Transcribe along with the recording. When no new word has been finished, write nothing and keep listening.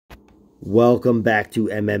Welcome back to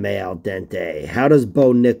MMA Al Dente. How does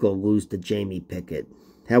Bo Nickal lose to Jamie Pickett?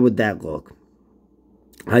 How would that look?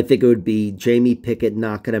 I think it would be Jamie Pickett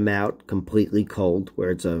knocking him out completely cold,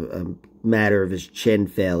 where it's a matter of his chin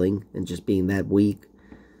failing and just being that weak.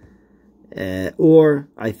 Or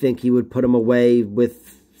I think he would put him away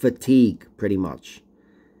with fatigue, pretty much.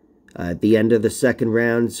 At the end of the second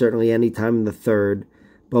round, certainly any time in the third,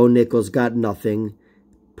 Bo Nickal's got nothing.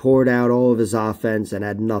 Poured out all of his offense and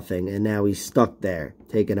had nothing, and now he's stuck there,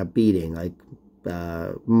 taking a beating like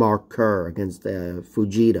Mark Kerr against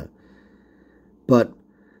Fujita. But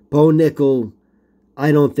Bo Nickal,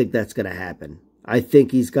 I don't think that's going to happen. I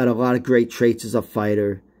think he's got a lot of great traits as a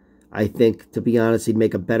fighter. I think, to be honest, he'd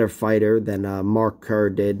make a better fighter than Mark Kerr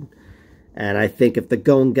did. And I think if the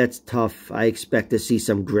going gets tough, I expect to see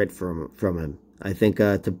some grit from him. I think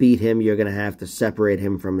to beat him, you're going to have to separate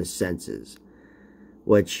him from his senses,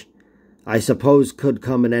 which I suppose could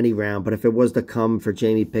come in any round. But if it was to come for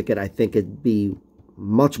Jamie Pickett, I think it'd be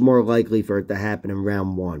much more likely for it to happen in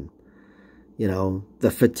round one. You know, the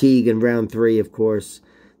fatigue in round three, of course,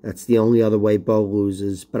 that's the only other way Bo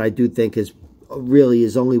loses. But I do think his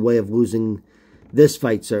only way of losing this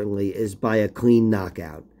fight, certainly, is by a clean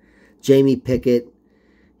knockout. Jamie Pickett,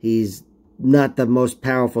 he's not the most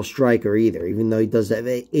powerful striker either, even though he does have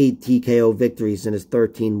 8 TKO victories in his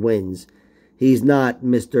 13 wins. He's not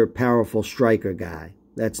Mr. Powerful Striker guy.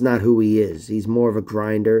 That's not who he is. He's more of a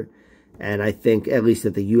grinder, and I think, at least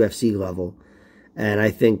at the UFC level, and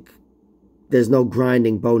I think there's no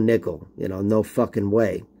grinding Bo Nickal. You know, no fucking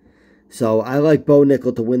way. So I like Bo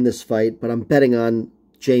Nickal to win this fight, but I'm betting on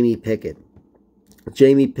Jamie Pickett.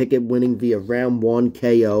 Jamie Pickett winning via round 1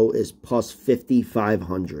 KO is plus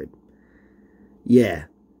 5,500. Yeah,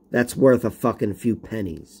 that's worth a fucking few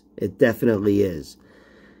pennies. It definitely is.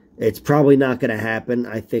 It's probably not going to happen.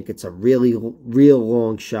 I think it's a real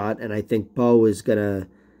long shot, and I think Bo is going to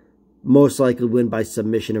most likely win by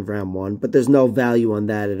submission in round 1, but there's no value on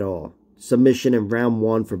that at all. Submission in round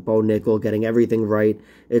 1 for Bo Nickal, getting everything right,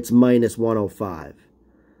 it's minus 105.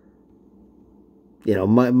 You know,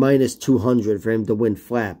 minus 200 for him to win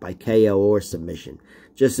flat by KO or submission.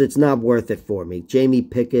 Just, it's not worth it for me. Jamie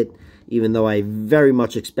Pickett, even though I very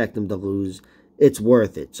much expect him to lose, it's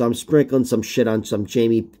worth it. So I'm sprinkling some shit on some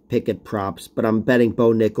Jamie Pickett props, but I'm betting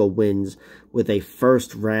Bo Nickal wins with a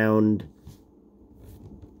first round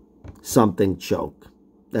something choke.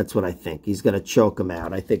 That's what I think. He's going to choke him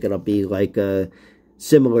out. I think it'll be like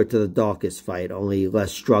similar to the Dawkins fight, only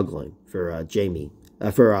less struggling for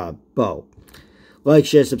Bo. Like,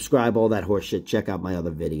 share, subscribe, all that horse shit. Check out my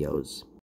other videos.